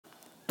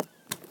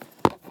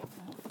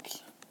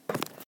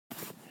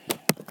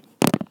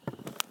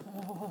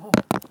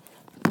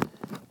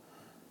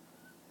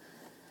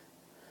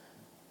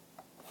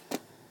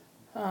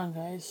on,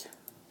 guys.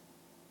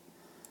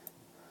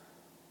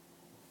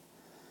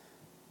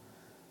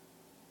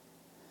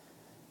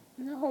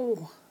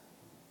 No.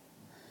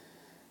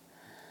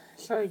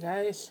 Sorry,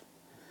 guys.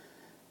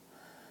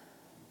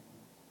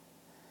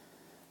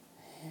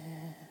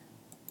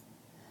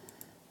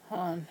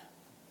 Hold on.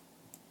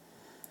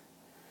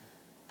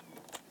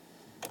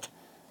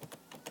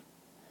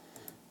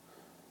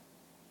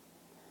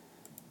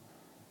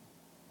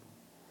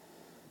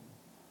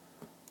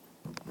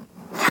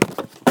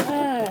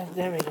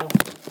 There we go.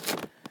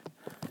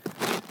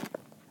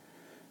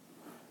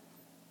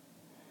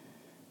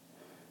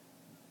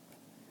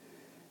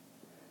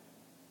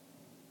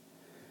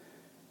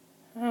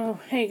 Oh,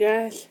 hey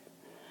guys.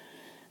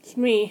 It's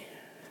me,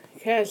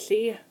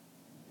 Cassie.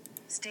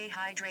 Stay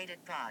hydrated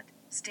pod.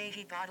 Stay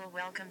he bottle.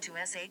 Welcome to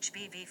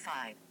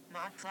SHBV5.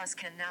 Mod Plus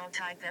can now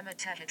type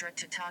emetahydra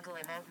to toggle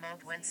emote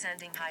mode when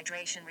sending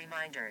hydration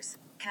reminders.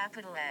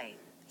 Capital A.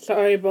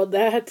 Sorry about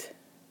that.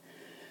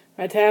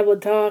 My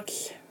tablet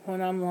talks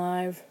when I'm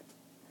live.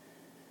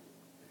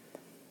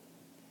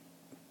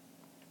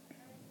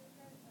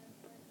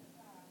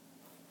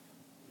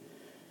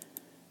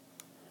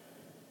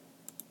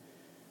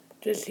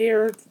 Just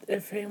here,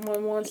 if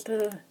anyone wants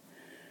to,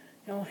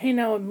 hang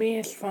out with me,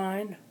 it's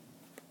fine.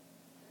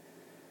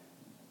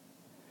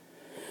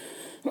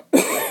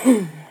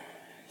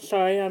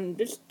 Sorry, I'm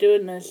just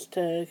doing this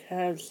to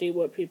kind of see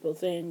what people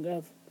think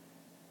of,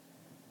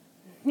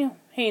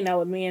 hanging out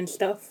with me and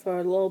stuff for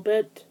a little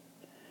bit.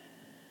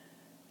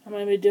 I'm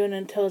going to be doing it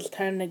until it's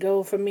time to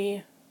go for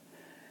me.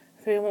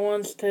 If anyone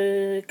wants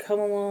to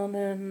come along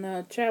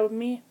and chat with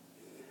me,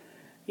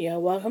 yeah,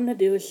 welcome to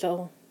do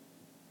so.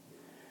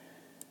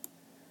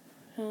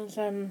 Because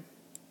I'm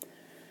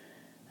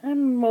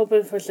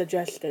open for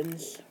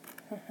suggestions.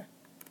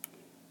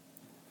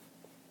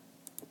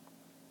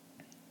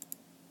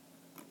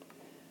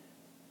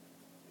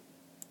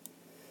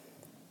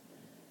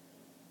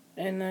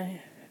 And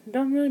I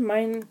don't really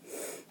mind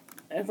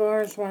if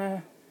others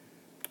want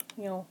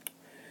to,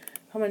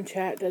 come and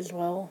chat as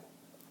well.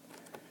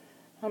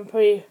 I'm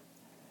pretty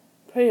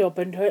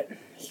open to it.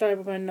 Sorry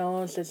if my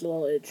nose is a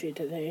little itchy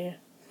today.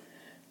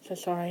 So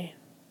sorry.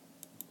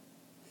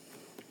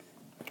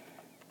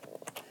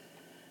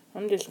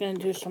 I'm just gonna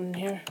do something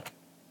here.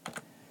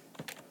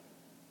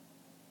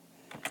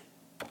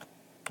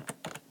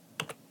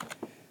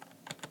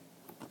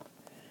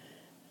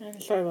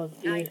 And sorry about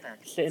you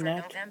saying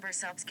that. For November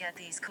subs, get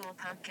these cool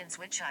pumpkins,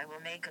 which I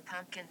will make a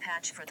pumpkin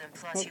patch for them.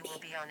 Plus, you will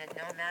be on it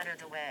no matter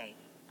the way.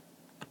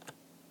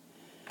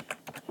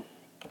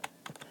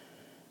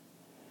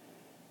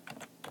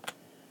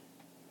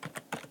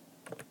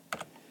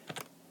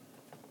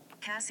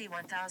 Cassie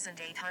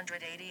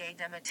 1888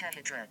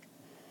 emetahydra.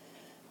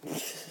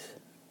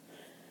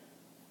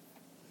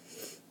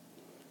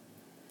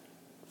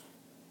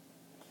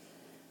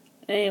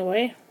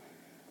 Anyway,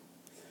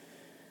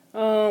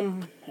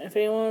 if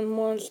anyone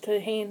wants to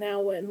hang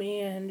out with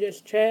me and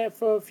just chat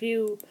for a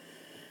few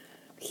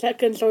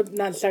seconds, or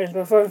not seconds,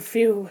 but for a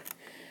few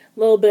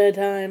little bit of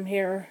time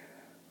here,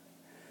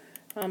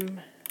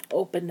 I'm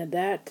open to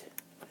that.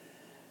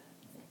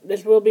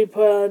 This will be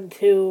put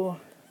onto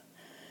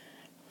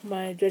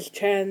my just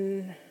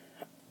chatting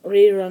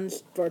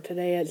reruns for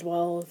today as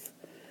well, if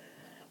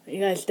you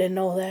guys didn't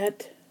know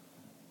that.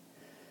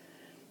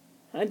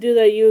 I do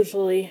that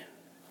usually.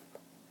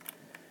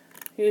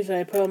 Usually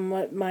I put them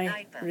with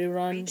my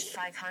reruns. Reached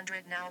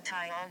 500 now.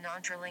 Tie all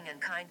non-drilling and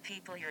kind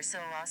people. You're so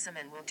awesome,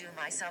 and we'll do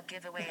my sub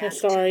giveaway.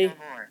 Sorry. No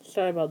more.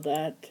 Sorry about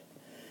that.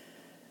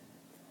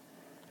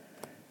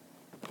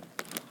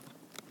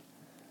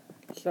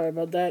 Sorry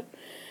about that.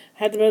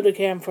 Had to move the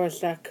cam for a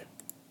sec.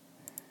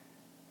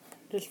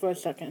 Just for a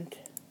second.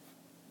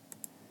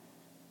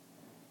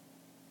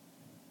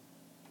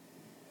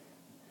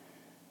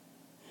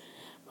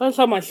 But it's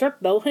on my shirt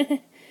though.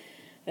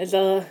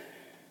 It's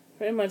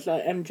pretty much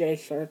a MJ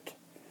shirt.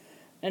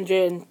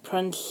 MJ and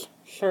Prince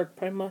shirt,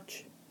 pretty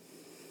much.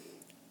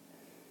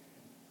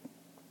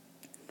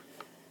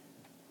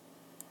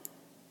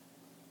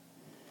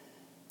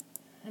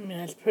 I mean,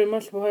 that's pretty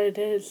much what it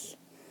is.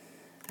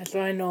 That's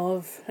what I know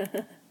of.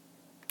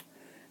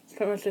 It's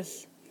pretty much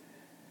just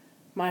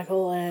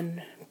Michael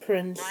and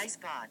Prince.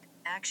 Wisebot.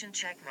 Action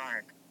check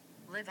mark.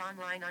 Live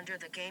online under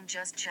the game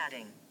just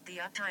chatting. The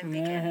uptime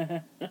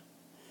begin.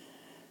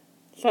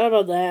 Sorry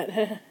about that.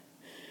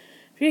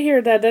 If you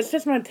hear that, that's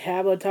just my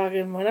tablet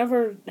talking.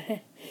 Whenever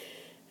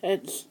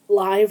it's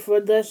live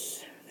with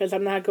this, because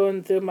I'm not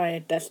going through my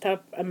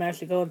desktop, I'm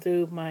actually going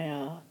through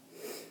my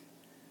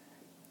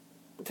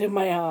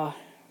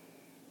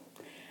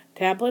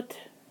tablet.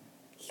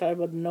 Sorry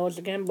about the noise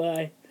again, but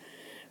I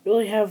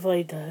really have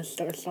to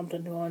start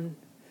something going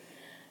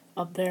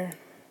up there.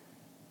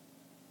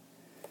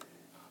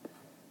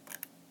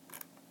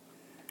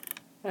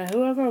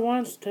 Whoever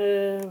wants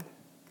to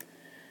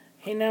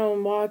hang out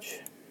and watch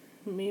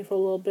me for a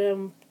little bit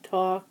and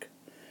talk,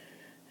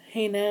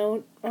 hang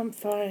out, I'm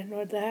fine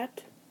with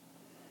that.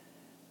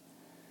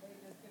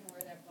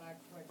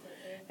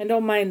 And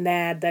don't mind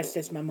that, that's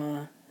just my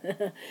mom.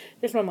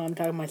 Just my mom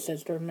talking to my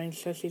sister, making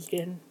sure she's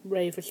getting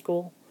ready for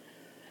school.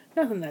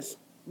 Nothing that's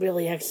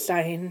really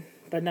exciting,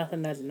 but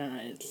nothing that's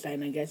not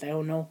exciting, I guess. I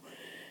don't know.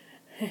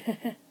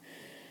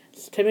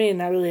 It's, to me,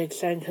 not really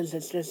exciting because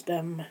it's just,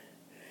 getting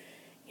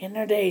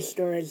our day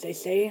started, as they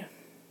say.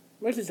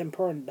 Which is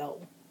important,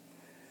 though.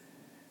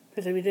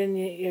 Because if you didn't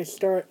get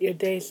your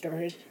day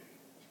started,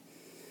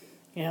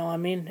 you know, I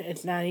mean,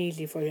 it's not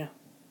easy for you.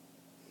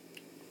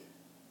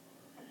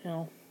 You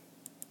know.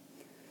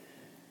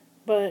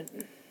 But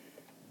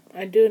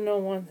I do know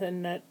one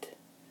thing, that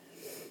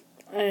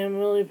I am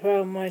really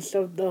proud of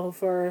myself, though,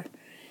 for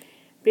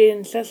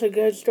being such a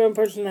good, strong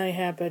person I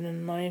have been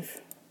in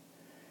life.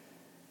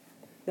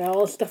 That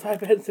all the stuff I've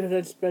been through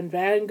that's been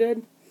bad and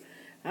good,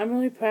 I'm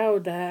really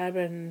proud that I've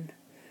been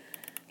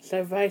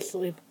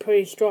survivingly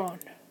pretty strong.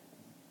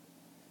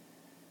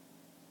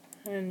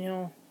 And, you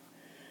know,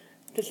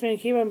 just gonna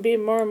keep on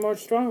being more and more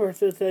stronger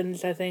through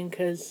things, I think,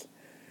 because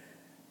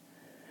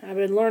I've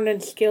been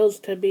learning skills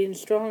to being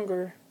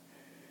stronger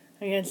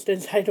against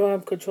things I don't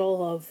have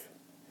control of.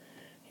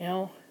 You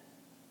know?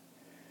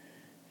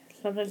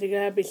 Sometimes you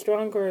gotta be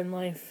stronger in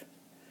life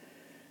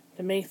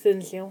to make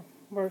things, you know,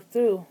 work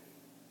through.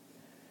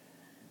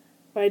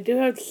 But I do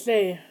have to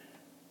say,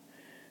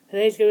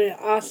 today's gonna be an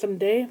awesome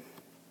day.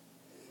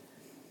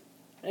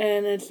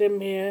 And it's gonna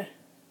be a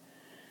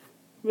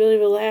really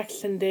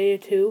relaxing day,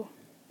 too.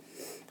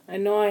 I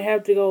know I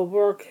have to go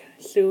work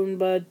soon,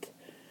 but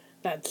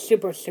not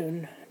super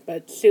soon,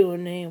 but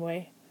soon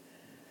anyway.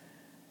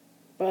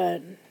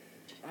 But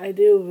I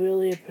do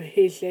really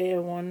appreciate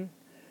everyone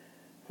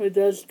who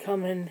does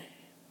come and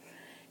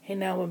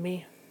hang out with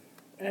me.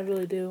 I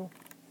really do.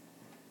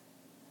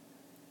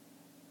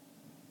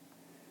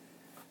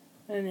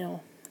 And, you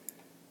know,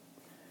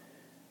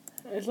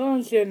 as long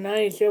as you're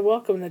nice, you're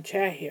welcome to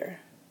chat here.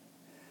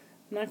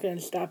 I'm not going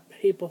to stop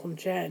people from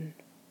chatting,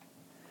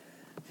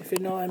 if you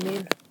know what I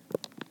mean.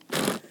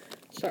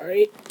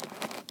 Sorry.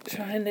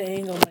 Trying to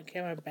angle my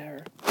camera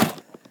better.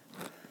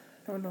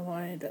 Don't know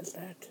why it does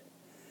that.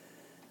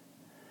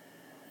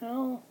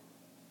 Oh.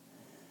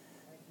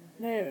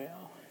 There we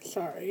go.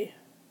 Sorry.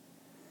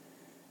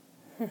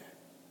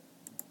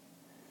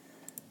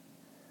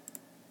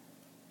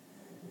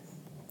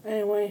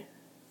 Anyway.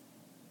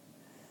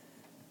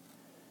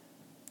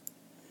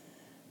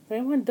 If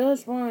anyone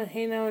does want to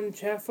hang out and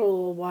chat for a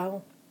little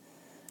while,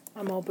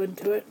 I'm open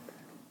to it.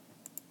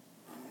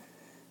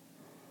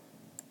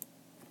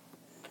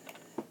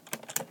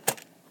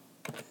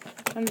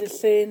 I'm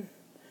just saying,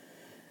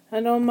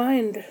 I don't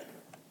mind.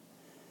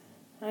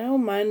 I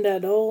don't mind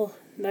at all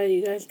that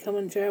you guys come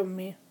and chat with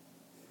me.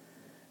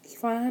 It's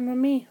fine with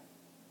me.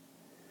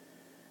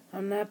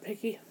 I'm not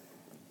picky.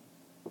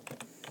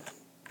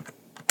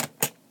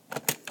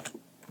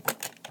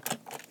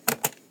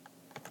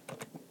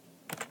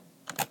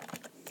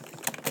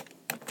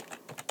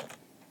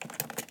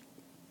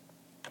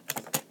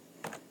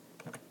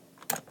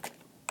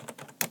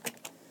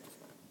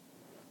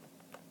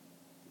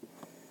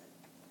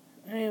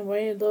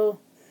 Anyway, though,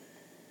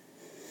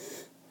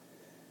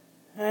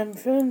 I'm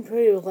feeling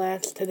pretty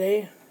relaxed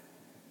today.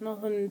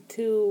 Nothing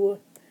too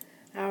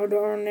out of the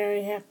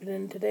ordinary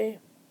happening today.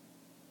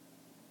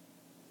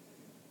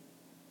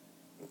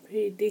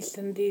 Pretty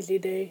decent, easy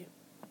day.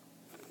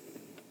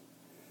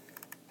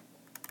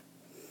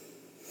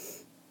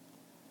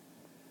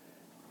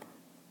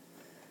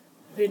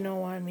 If you know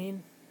what I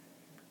mean.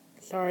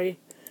 Sorry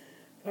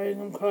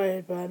I'm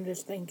quiet, but I'm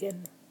just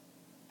thinking.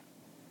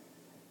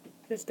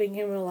 Just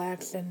thinking,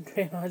 relax, and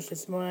pretty much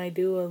just what I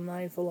do in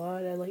life a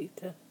lot. I like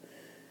to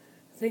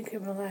think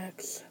and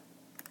relax.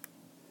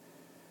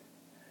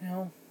 You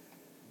know?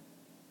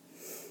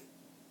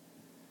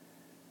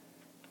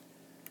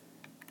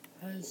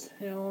 Because,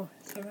 you know,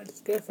 it's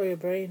good for your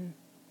brain.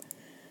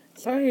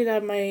 Sorry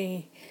that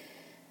my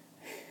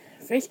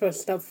Facebook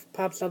stuff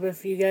pops up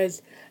if you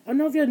guys... I don't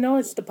know if you'll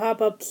notice the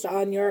pop-ups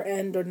on your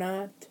end or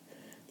not,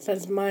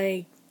 since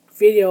my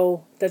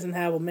video doesn't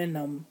have them in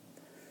them.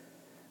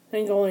 I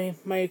think only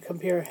my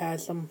computer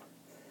has them.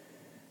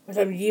 But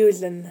I'm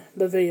using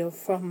the video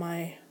from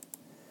my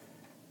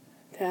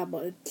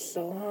tablet,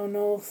 so I don't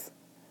know if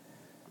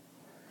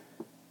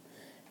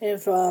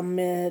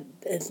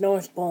it's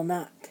noticeable or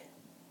not.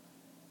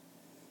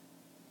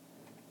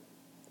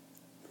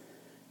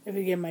 If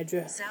you get my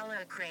drift. Salah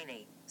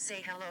Akraney,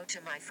 say hello to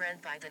my friend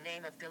by the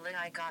name of Billy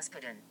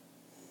Gospodin.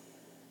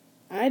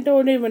 I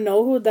don't even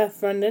know who that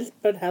friend is,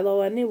 but hello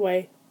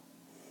anyway.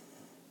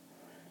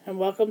 And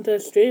welcome to the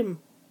stream.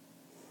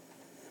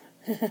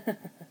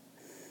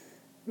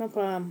 No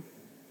problem.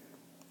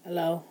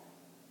 Hello.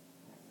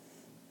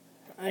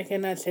 I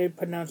cannot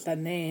pronounce that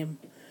name,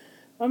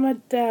 but my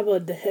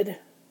tablet did.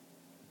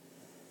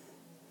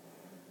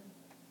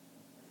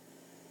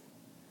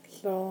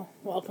 So,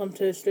 welcome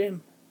to the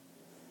stream.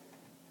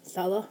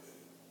 Salah.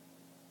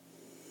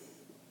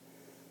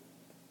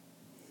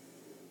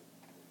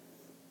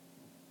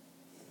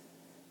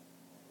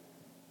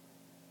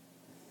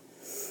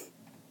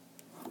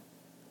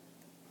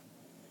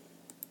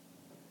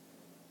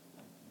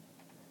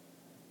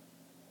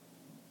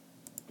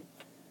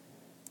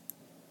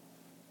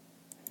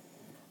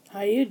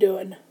 How you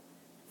doing?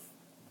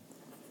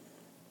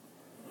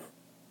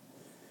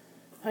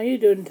 How you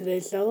doing today,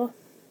 Stella?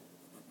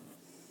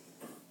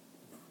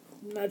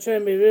 I'm not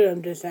trying to be rude,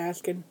 I'm just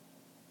asking.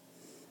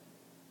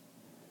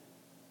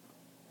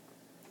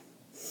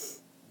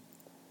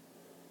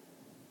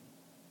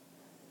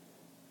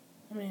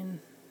 I mean,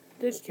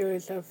 just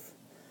curious of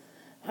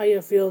how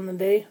you're feeling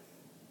today.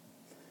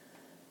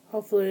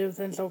 Hopefully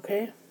everything's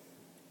okay.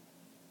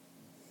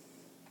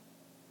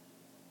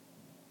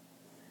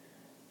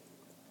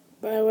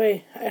 By the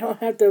way, I don't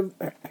have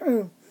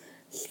to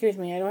excuse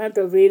me, I don't have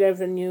to read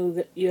everything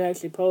you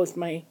actually post.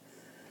 My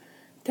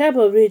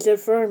tablet reads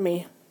it for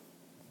me.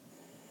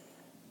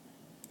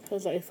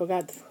 Because I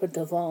forgot to put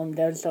the volume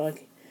down, so I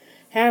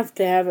have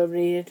to have it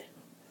read.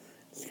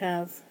 It's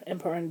kind of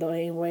important though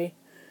anyway,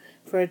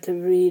 for it to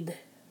read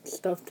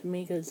stuff to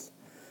me, because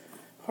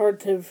it's hard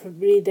to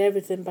read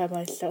everything by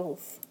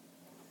myself.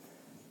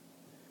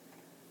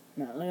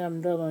 Not like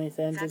I'm doing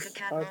anything, just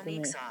hard for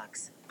me.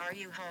 Socks. Are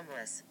you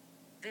homeless?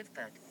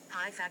 Vivput.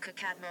 Hi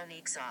Cat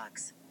Monique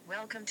Socks.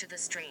 Welcome to the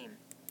stream.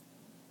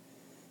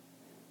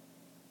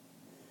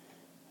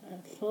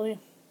 Actually,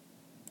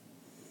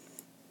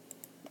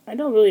 I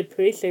don't really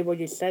appreciate what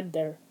you said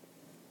there.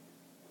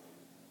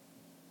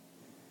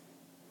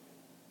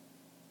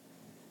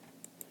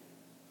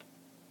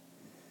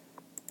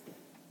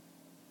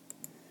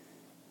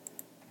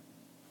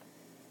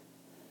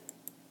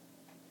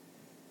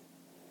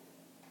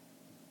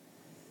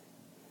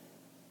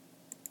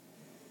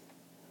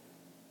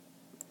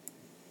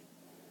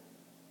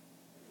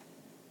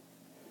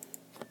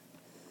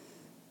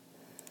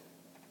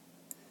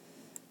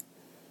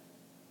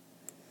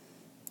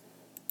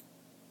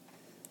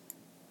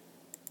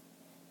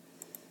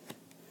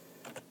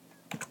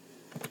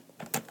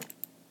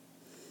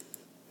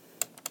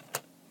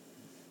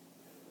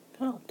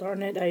 Oh,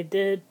 darn it, I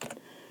did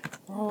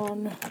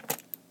wrong.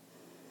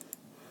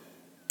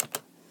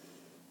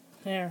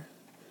 There.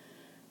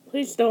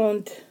 Please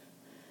don't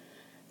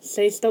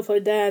say stuff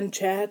like that in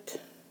chat.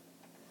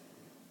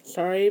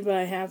 Sorry, but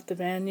I have to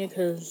ban you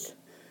because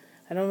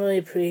I don't really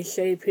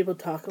appreciate people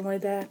talking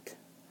like that.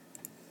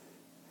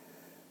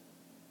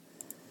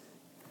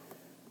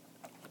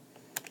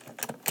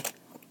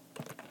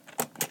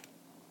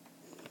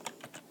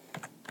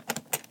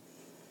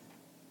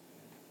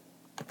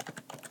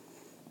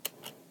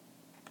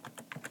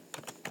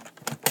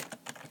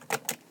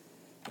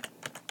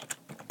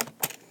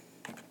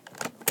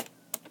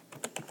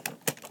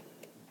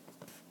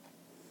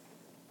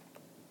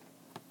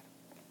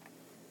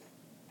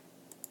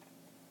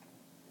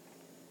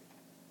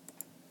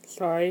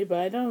 Sorry, but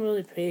I don't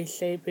really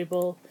appreciate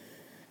people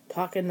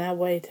talking that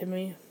way to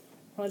me.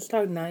 Let's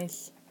talk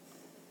nice.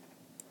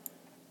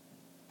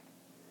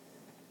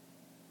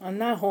 I'm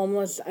not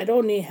homeless. I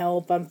don't need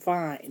help. I'm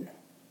fine.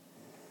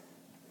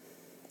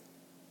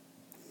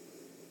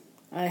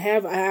 I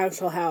have an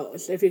actual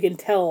house. If you can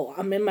tell,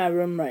 I'm in my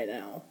room right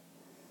now.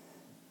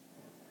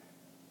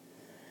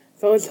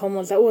 If I was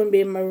homeless, I wouldn't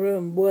be in my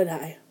room, would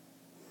I?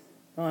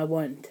 No, I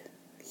wouldn't.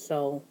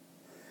 So,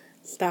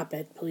 stop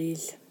it,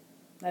 please.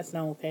 That's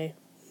not okay.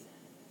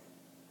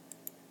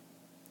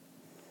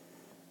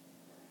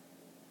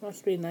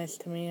 Must be nice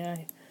to me.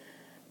 I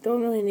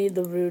don't really need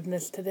the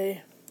rudeness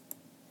today.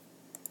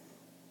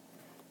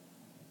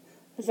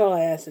 That's all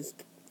I ask, is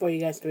for you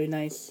guys to be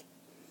nice.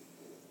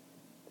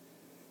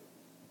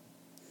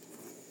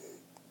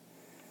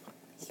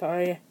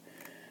 Sorry, I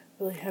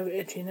really have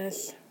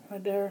itchiness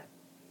right there.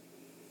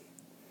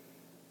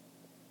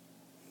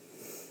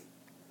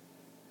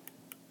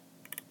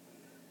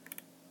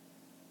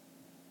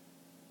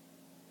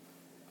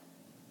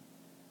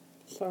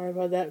 Sorry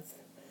about that,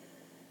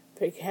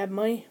 fake have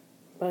money,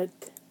 but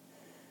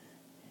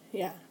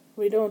yeah,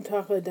 we don't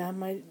talk like that on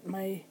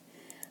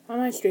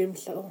my stream,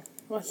 so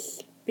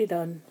let's be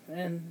done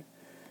and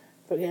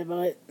forget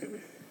about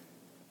it.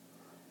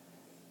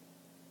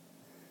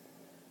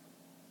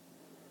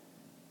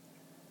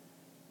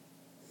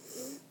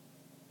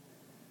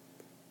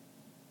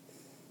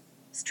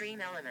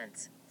 Stream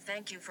Elements.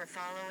 Thank you for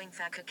following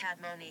Cat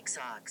Monique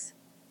Socks.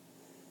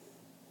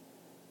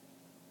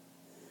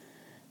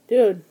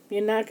 Dude,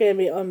 you're not gonna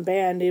be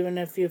unbanned even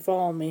if you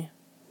follow me.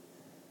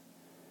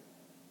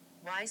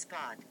 Y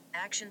spot.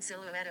 Action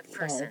silhouette of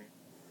person.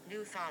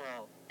 New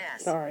follow.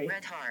 S. Sorry.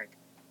 Red heart.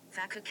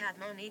 Cat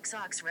Monique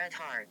Socks red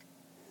heart.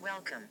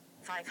 Welcome.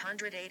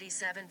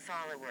 587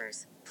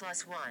 followers.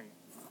 +1.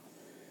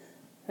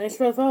 Thanks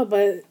for the follow,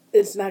 but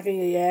it's not gonna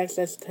give you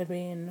access to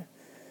me and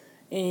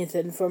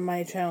anything from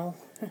my channel.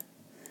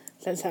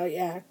 That's how you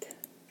act.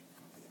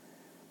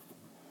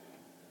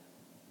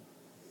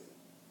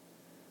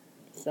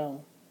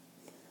 So,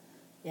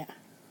 yeah.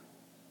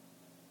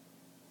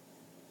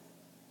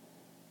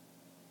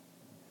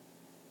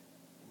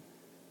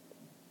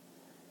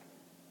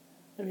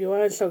 If you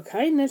want to show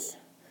kindness,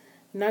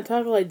 not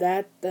talk like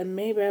that, then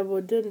maybe I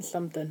would do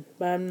something.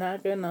 But I'm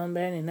not gonna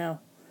unban you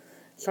now.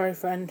 Sorry,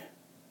 friend.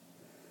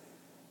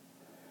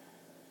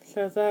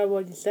 So I thought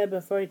what you said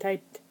before you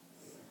typed.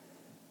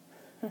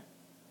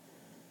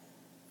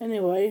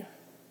 Anyway,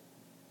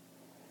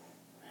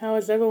 How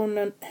is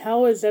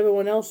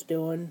everyone else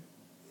doing?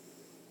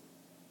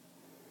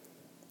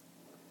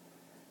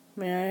 I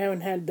mean, I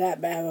haven't had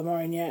that bad of a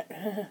morning yet.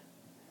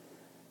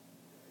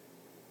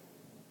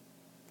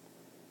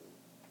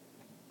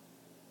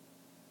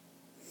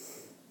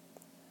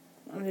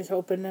 I'm just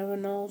hoping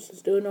everyone else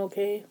is doing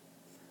okay.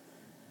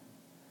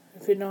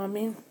 If you know what I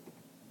mean.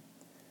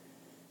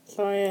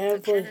 Sorry, I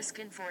have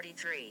Fakeniskin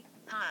 43.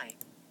 Hi.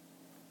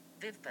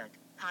 Vivbud.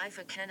 Hi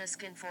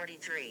Fakeniskin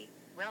 43.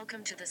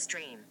 Welcome to the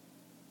stream.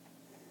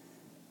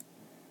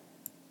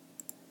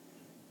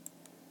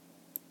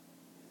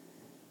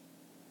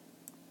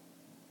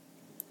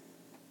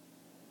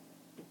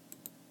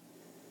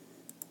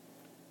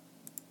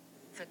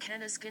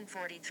 Fakeniskin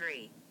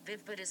 43.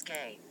 Vivbud is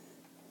gay.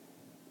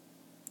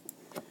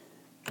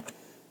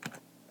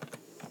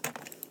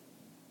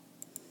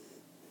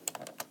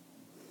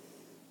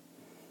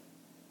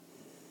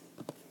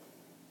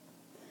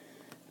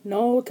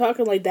 No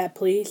talking like that,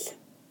 please.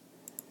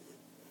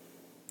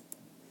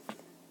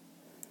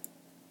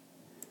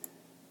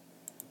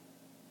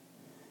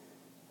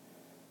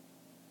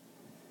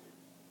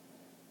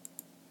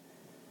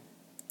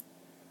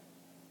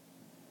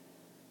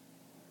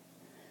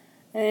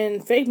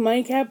 And fake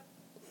Minecap,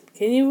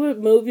 can you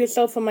remove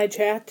yourself from my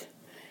chat?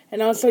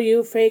 And also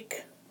you,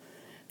 fake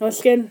No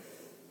Skin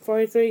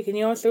 43, can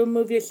you also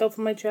remove yourself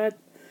from my chat?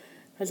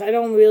 Because I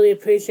don't really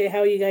appreciate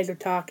how you guys are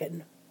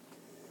talking.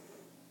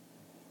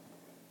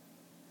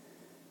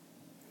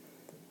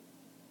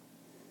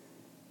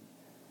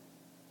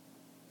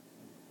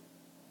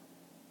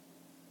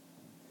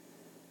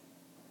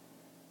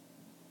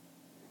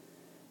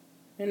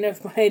 And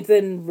if I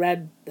then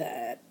read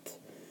that,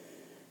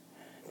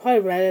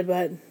 probably read it,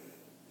 but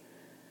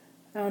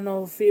I don't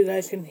know if you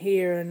guys can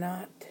hear or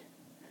not.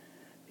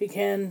 If you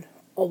can,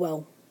 oh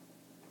well.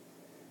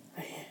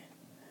 I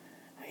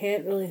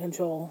can't really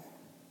control.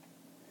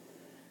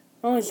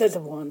 It only says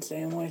it once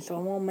anyway, so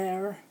it won't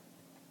matter.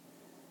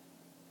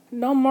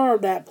 No more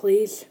of that,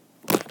 please.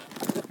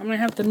 I'm gonna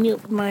have to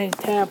mute my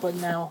tablet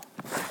now.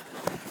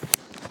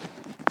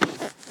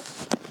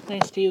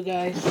 Thanks to you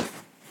guys.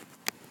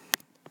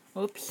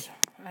 Oops,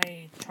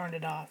 I turned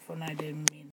it off when I didn't